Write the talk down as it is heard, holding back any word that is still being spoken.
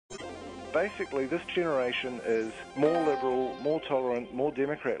basically this generation is more liberal, more tolerant, more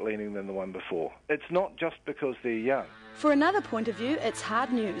Democrat-leaning than the one before. It's not just because they're young. For another point of view, it's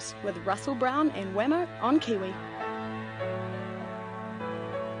Hard News with Russel Brown and Wammo on Kiwi.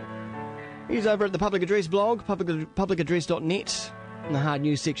 He's over at the Public Address blog, publicaddress.net, in the Hard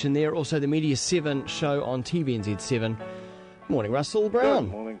News section there. Also the Media 7 show on TVNZ7. Morning, Russell Brown.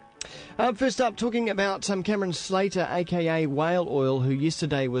 Good morning. First up, talking about Cameron Slater, a.k.a. Whale Oil, who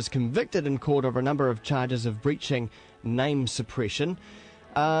yesterday was convicted in court of a number of charges of breaching name suppression.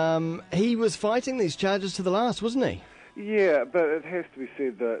 He was fighting these charges to the last, wasn't he? Yeah, but it has to be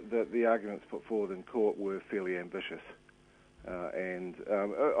said that the arguments put forward in court were fairly ambitious.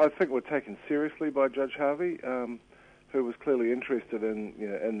 I think were taken seriously by Judge Harvey, who was clearly interested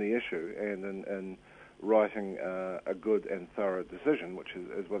in the issue and in writing a good and thorough decision, which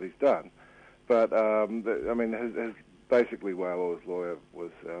is what he's done. But his basically Whale Oil's lawyer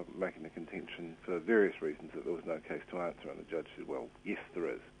was making the contention for various reasons that there was no case to answer, and the judge said, "Well, yes, there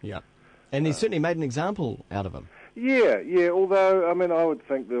is." Yeah, and he certainly made an example out of him. Yeah. Although I would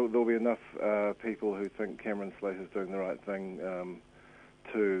think there'll be enough people who think Cameron Slater's doing the right thing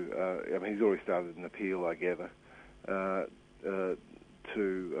he's already started an appeal, I gather,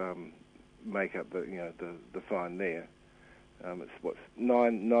 to make up the fine there. It's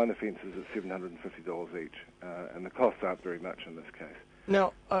nine offences at $750 each, and the costs aren't very much in this case.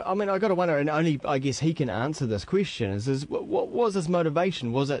 Now, I got to wonder, and only I guess he can answer this question: is what was his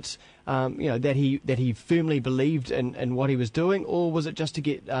motivation? Was it that he firmly believed in what he was doing, or was it just to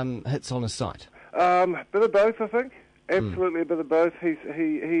get hits on his site? Bit of both, I think. Absolutely a bit of both. He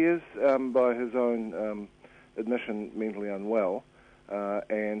is by his own admission mentally unwell.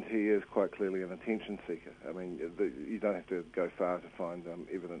 And he is quite clearly an attention seeker. I mean, you don't have to go far to find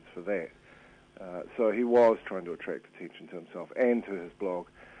evidence for that. So he was trying to attract attention to himself and to his blog.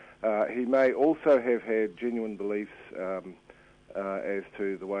 He may also have had genuine beliefs as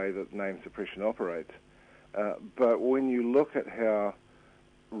to the way that name suppression operates. But when you look at how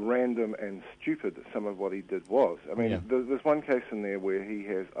random and stupid some of what he did was, there's one case in there where he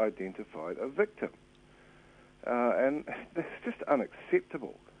has identified a victim. And that's just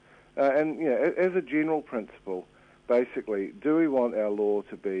unacceptable. As a general principle, basically, do we want our law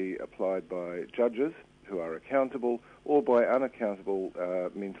to be applied by judges who are accountable or by unaccountable,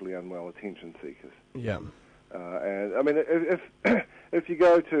 mentally unwell attention seekers? Yeah. If you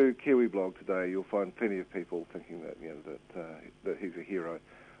go to Kiwi blog today, you'll find plenty of people thinking that he's a hero.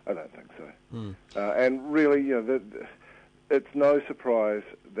 I don't think so. And really, it's no surprise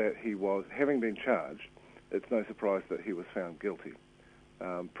that he was, having been charged. It's no surprise that he was found guilty.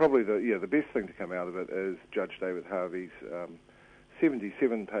 Probably the best thing to come out of it is Judge David Harvey's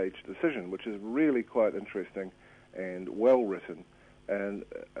 77-page decision, which is really quite interesting and well written. And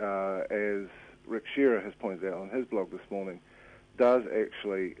as Rick Shearer has pointed out on his blog this morning, does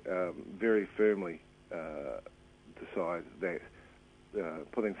actually very firmly decide that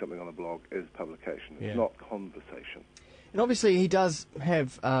putting something on a blog is publication. It's not conversation. And obviously he does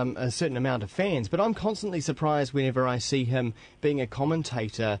have a certain amount of fans, but I'm constantly surprised whenever I see him being a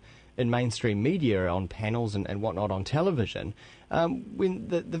commentator in mainstream media on panels and whatnot on television. When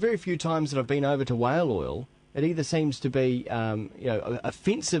the very few times that I've been over to Whale Oil, it either seems to be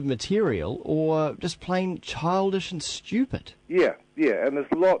offensive material or just plain childish and stupid. Yeah, and there's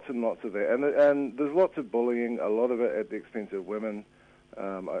lots and lots of that. And there's lots of bullying, a lot of it at the expense of women.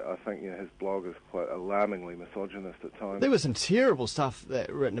 I think his blog is quite alarmingly misogynist at times. There was some terrible stuff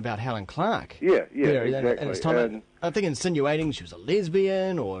written about Helen Clark. Yeah, exactly. And I think insinuating she was a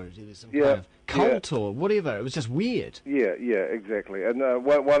lesbian or some kind of cult or whatever. It was just weird. Yeah, exactly. And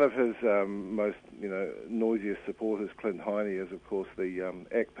one of his most noisiest supporters, Clint Heine, is of course the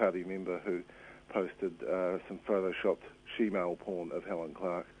ACT Party member who posted some photoshopped she-male porn of Helen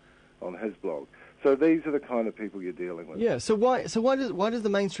Clark on his blog. So these are the kind of people you're dealing with. Yeah. So why does the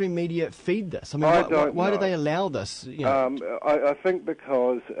mainstream media feed this? I mean, why do they allow this? I think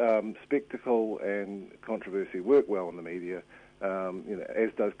because spectacle and controversy work well in the media,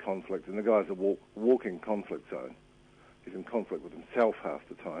 as does conflict. And the guy's a walking conflict zone. He's in conflict with himself half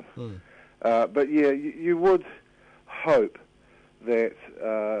the time. But you would hope that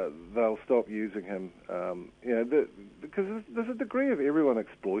they'll stop using him, because there's a degree of everyone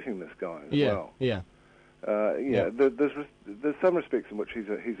exploiting this guy as well. There's some respects in which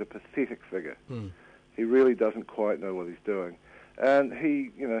he's a pathetic figure. He really doesn't quite know what he's doing, and he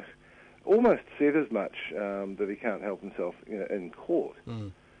almost said as much that he can't help himself in court.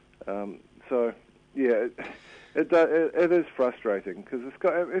 It is frustrating because this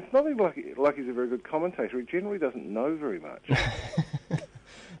guy, it's not even like he's a very good commentator. He generally doesn't know very much.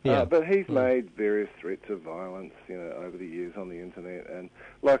 Yeah. But he's made various threats of violence, over the years on the internet, and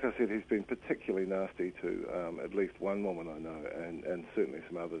like I said, he's been particularly nasty to at least one woman I know, and certainly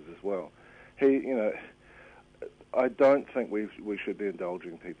some others as well. I don't think we should be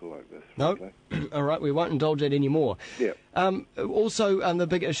indulging people like this. No. All right, we won't indulge it anymore. Yeah. Also, the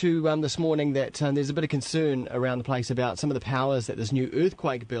big issue this morning that there's a bit of concern around the place about some of the powers that this new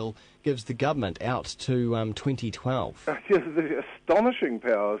earthquake bill gives the government out to 2012. Yes, the astonishing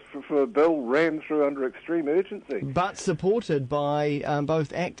powers for a bill rammed through under extreme urgency. But supported by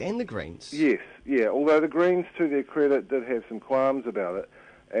both ACT and the Greens. Yes, yeah, although the Greens, to their credit, did have some qualms about it,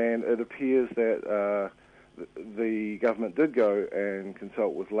 and it appears that the government did go and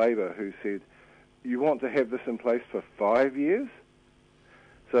consult with Labour, who said, you want to have this in place for 5 years?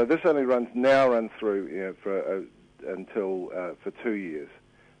 So this only runs through for 2 years,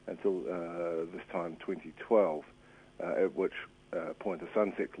 until this time 2012, at which point a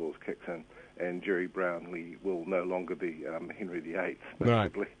sunset clause kicks in, and Jerry Brownlee will no longer be Henry VIII,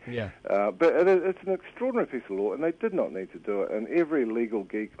 basically. Right. Yeah. But it's an extraordinary piece of law, and they did not need to do it. And every legal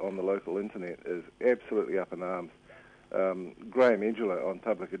geek on the local internet is absolutely up in arms. Graham Edgeler on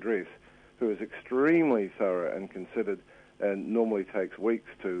Public Address, who is extremely thorough and considered, and normally takes weeks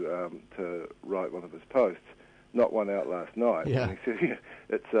to write one of his posts, knocked one out last night. Yeah. And he said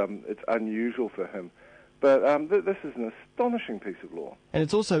it's unusual for him. But this is an astonishing piece of law. And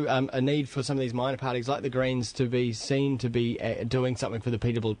it's also a need for some of these minor parties like the Greens to be seen to be doing something for the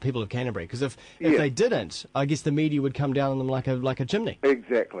people of Canterbury. Because if they didn't, I guess the media would come down on them like a chimney.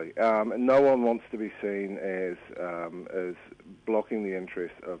 Exactly. No one wants to be seen as blocking the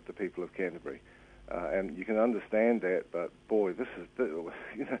interests of the people of Canterbury. And you can understand that, but boy, this is,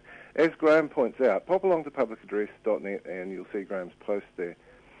 as Graham points out, pop along to publicaddress.net and you'll see Graham's post there.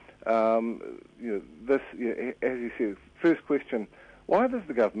 As you said, first question, why does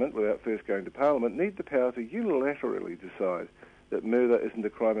the government, without first going to Parliament, need the power to unilaterally decide that murder isn't a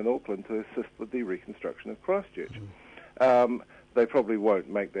crime in Auckland to assist with the reconstruction of Christchurch? They probably won't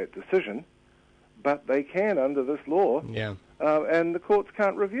make that decision, but they can under this law, and the courts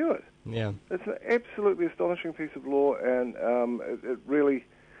can't review it. Yeah. It's an absolutely astonishing piece of law, and it really,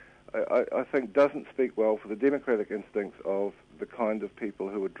 I think, doesn't speak well for the democratic instincts of the kind of people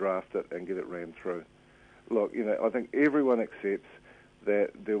who would draft it and get it rammed through. Look, I think everyone accepts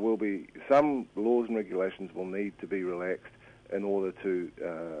that there will be some laws and regulations will need to be relaxed in order to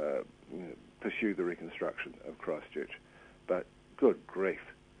pursue the reconstruction of Christchurch. But good grief.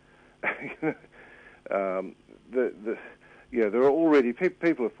 There are already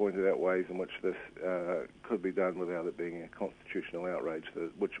people have pointed out ways in which this could be done without it being a constitutional outrage,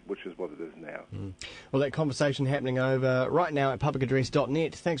 which is what it is now. Well, that conversation happening over right now at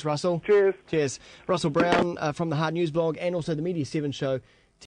publicaddress.net. Thanks, Russell. Cheers. Cheers. Russel Brown from the Hard News blog and also the Media 7 show